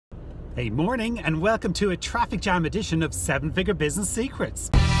Hey, morning and welcome to a traffic jam edition of 7-Figure Business Secrets.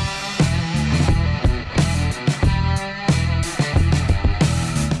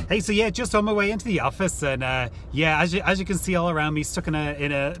 Hey, so yeah, just on my way into the office, and yeah, as you can see all around me, stuck in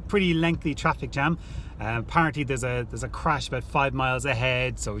a pretty lengthy traffic jam. Apparently there's a crash about 5 miles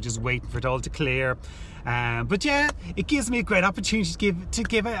ahead, so we're just waiting for it all to clear. But yeah, it gives me a great opportunity to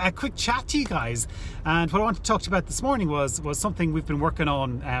give a quick chat to you guys. And what I want to talk to you about this morning was something we've been working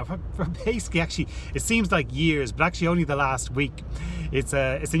on for basically, actually, it seems like years, but actually only the last week. It's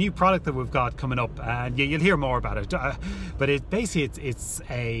a new product that we've got coming up, and you'll hear more about it. But it's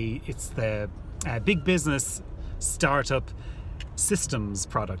the big business startup systems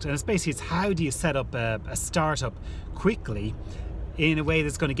product, and it's how do you set up a startup quickly in a way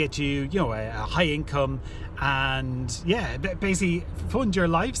that's going to get you, a high income and yeah, basically fund your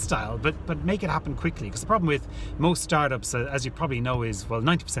lifestyle, but make it happen quickly. Because the problem with most startups, as you probably know, is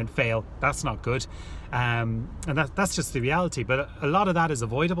 90% fail. That's not good, and that's just the reality. But a lot of that is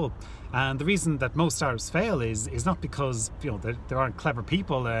avoidable. And the reason that most startups fail is not because there aren't clever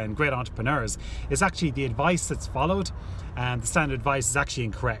people and great entrepreneurs. It's actually the advice that's followed, and the standard advice is actually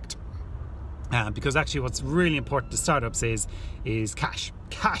incorrect. Because actually what's really important to startups is cash.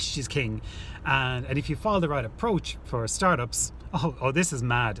 Cash is king. And if you follow the right approach for startups, oh, this is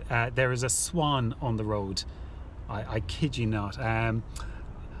mad. There is a swan on the road. I kid you not.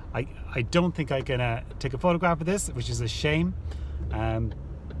 I don't think I can take a photograph of this, which is a shame.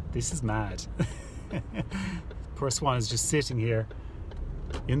 This is mad. Poor swan is just sitting here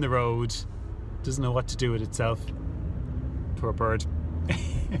in the road, doesn't know what to do with itself. Poor bird.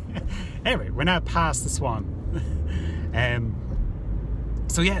 Anyway, we're now past the swan.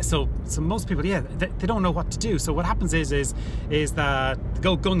 So yeah, so most people, yeah, they don't know what to do. So what happens is that they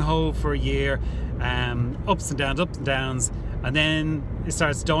go gung-ho for a year, ups and downs, and then it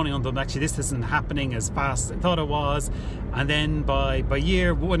starts dawning on them, actually this isn't happening as fast as I thought it was. And then by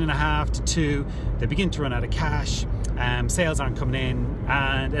year 1.5 to 2, they begin to run out of cash. Sales aren't coming in,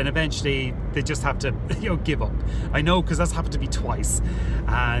 and eventually they just have to give up. I know, because that's happened to me twice.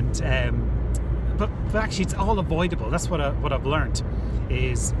 And but actually it's all avoidable. That's what I've learned,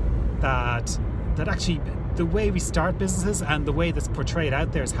 is that actually the way we start businesses and the way that's portrayed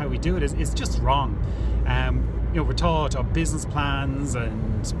out there is how we do it is just wrong. We're taught our business plans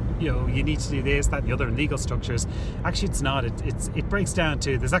and you need to do this, that, and the other, and legal structures. Actually, it's not. It breaks down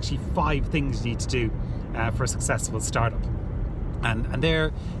to there's actually 5 things you need to do for a successful startup, and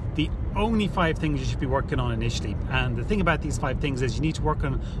they're the only 5 things you should be working on initially. And the thing about these 5 things is you need to work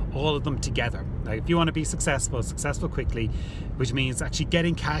on all of them together. Like, if you want to be successful quickly, which means actually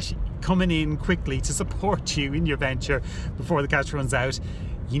getting cash coming in quickly to support you in your venture before the cash runs out,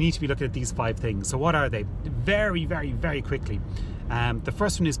 you need to be looking at these 5 things. So what are they? Very, very, very quickly. The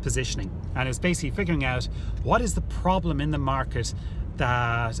first one is positioning, and it's basically figuring out what is the problem in the market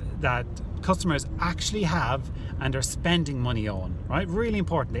that customers actually have and are spending money on, right? Really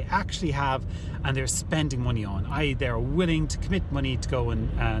important. They actually have and they're spending money on, i.e. they're willing to commit money to go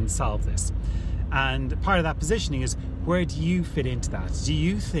and solve this. And part of that positioning is, where do you fit into that? Do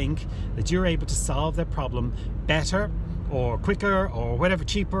you think that you're able to solve their problem better or quicker or whatever,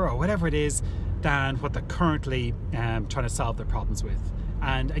 cheaper or whatever it is, than what they're currently trying to solve their problems with?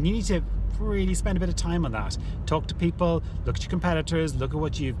 And you need to really spend a bit of time on that. Talk to people, look at your competitors, look at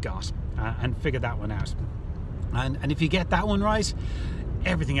what you've got, and figure that one out. And if you get that one right,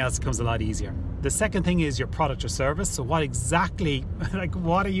 everything else becomes a lot easier. The second thing is your product or service. So what exactly,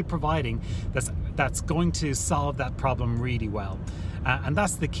 what are you providing that's going to solve that problem really well? And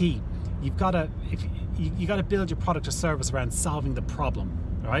that's the key. You've got to build your product or service around solving the problem,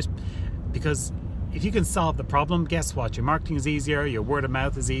 right? Because if you can solve the problem, guess what? Your marketing is easier, your word of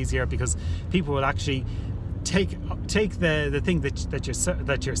mouth is easier, because people will actually take the thing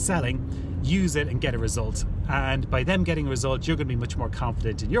that you're selling, use it and get a result. And by them getting a result, you're going to be much more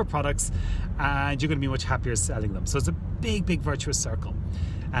confident in your products, and you're going to be much happier selling them. So it's a big, big virtuous circle.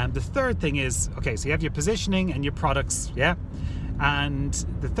 And the third thing is, okay, so you have your positioning and your products, yeah? And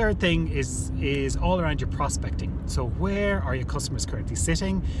the third thing is all around your prospecting. So where are your customers currently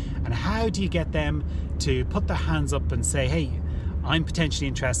sitting, and how do you get them to put their hands up and say, hey, I'm potentially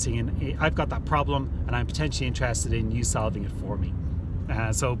interested in, I've got that problem and I'm potentially interested in you solving it for me.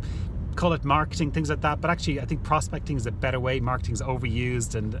 So call it marketing, things like that, but actually I think prospecting is a better way. Marketing is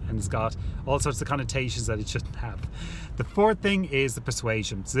overused and it's got all sorts of connotations that it shouldn't have. The fourth thing is the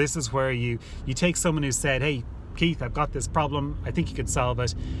persuasion. So this is where you take someone who said, hey, Keith, I've got this problem, I think you could solve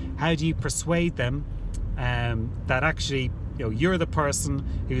it. How do you persuade them that actually you're the person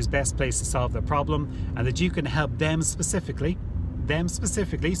who's best placed to solve their problem, and that you can help them specifically,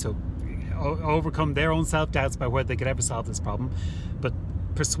 so overcome their own self-doubts about whether they could ever solve this problem, but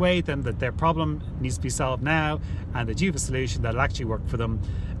persuade them that their problem needs to be solved now and that you have a solution that'll actually work for them,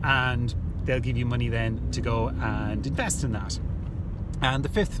 and they'll give you money then to go and invest in that. And the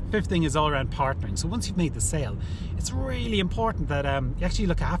fifth thing is all around partnering. So once you've made the sale, it's really important that you actually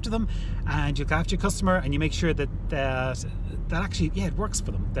look after them, and you look after your customer, and you make sure that that actually, yeah, it works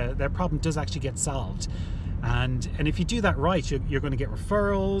for them. Their problem does actually get solved. And if you do that right, you're going to get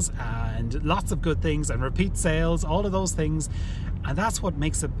referrals and lots of good things and repeat sales, all of those things. And that's what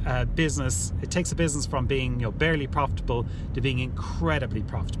makes a business, it takes a business from being, you know, barely profitable to being incredibly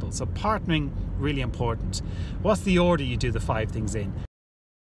profitable. So partnering, really important. What's the order you do the 5 things in?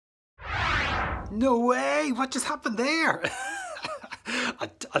 No way! What just happened there?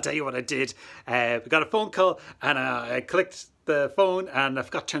 I'll tell you what I did. We got a phone call, and I clicked the phone and I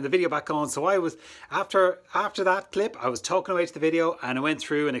forgot to turn the video back on. So I was, after that clip, I was talking away to the video, and I went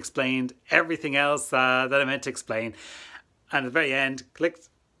through and explained everything else that I meant to explain. And at the very end,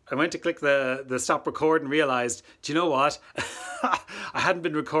 I went to click the stop record and realised, do you know what? I hadn't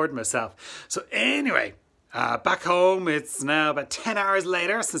been recording myself. So anyway, back home, it's now about 10 hours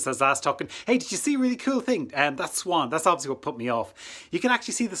later since I was last talking. Hey, did you see a really cool thing? That swan, that's obviously what put me off. You can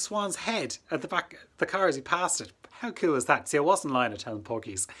actually see the swan's head at the back of the car as he passed it. How cool is that? See, I wasn't lying or telling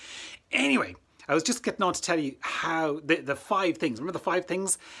porkies. Anyway, I was just getting on to tell you how the 5 things, remember the 5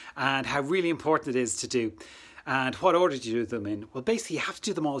 things, and how really important it is to do. And what order do you do them in? Well, basically you have to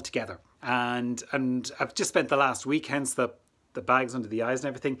do them all together. And I've just spent the last week, hence the bags under the eyes and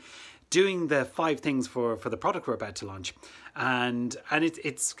everything, doing the 5 things for the product we're about to launch. And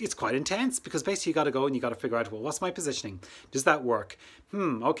it's quite intense, because basically you got to go and you got to figure out, well, what's my positioning? Does that work?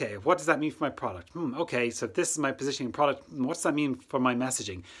 Okay, what does that mean for my product? Okay, so if this is my positioning product, what's that mean for my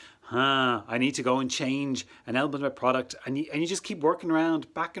messaging? I need to go and change an element of my product. And you just keep working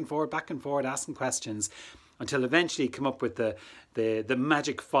around back and forward, asking questions, until eventually you come up with the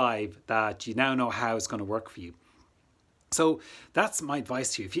magic 5 that you now know how it's going to work for you. So that's my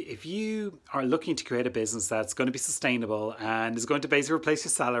advice to you. If you are looking to create a business that's going to be sustainable and is going to basically replace your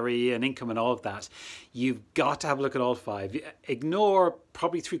salary and income and all of that, you've got to have a look at all 5. Ignore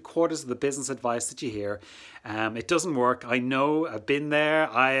probably 3/4 of the business advice that you hear. It doesn't work. I know, I've been there.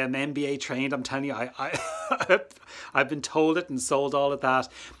 I am MBA trained. I'm telling you, I've been told it and sold all of that.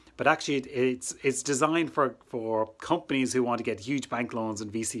 But actually, it's designed for companies who want to get huge bank loans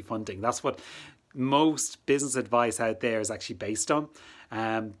and VC funding. That's what most business advice out there is actually based on.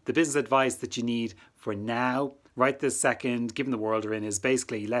 The business advice that you need for now, right this second, given the world we're in, is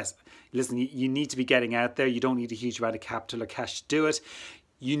basically listen, you need to be getting out there. You don't need a huge amount of capital or cash to do it.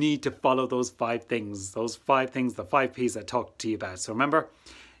 You need to follow those 5 things. Those 5 things, the 5 P's I talked to you about. So remember,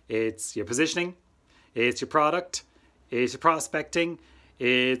 it's your positioning, it's your product, it's your prospecting,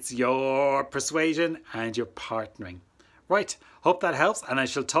 it's your persuasion, and your partnering. Right, hope that helps, and I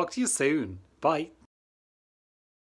shall talk to you soon. Bye.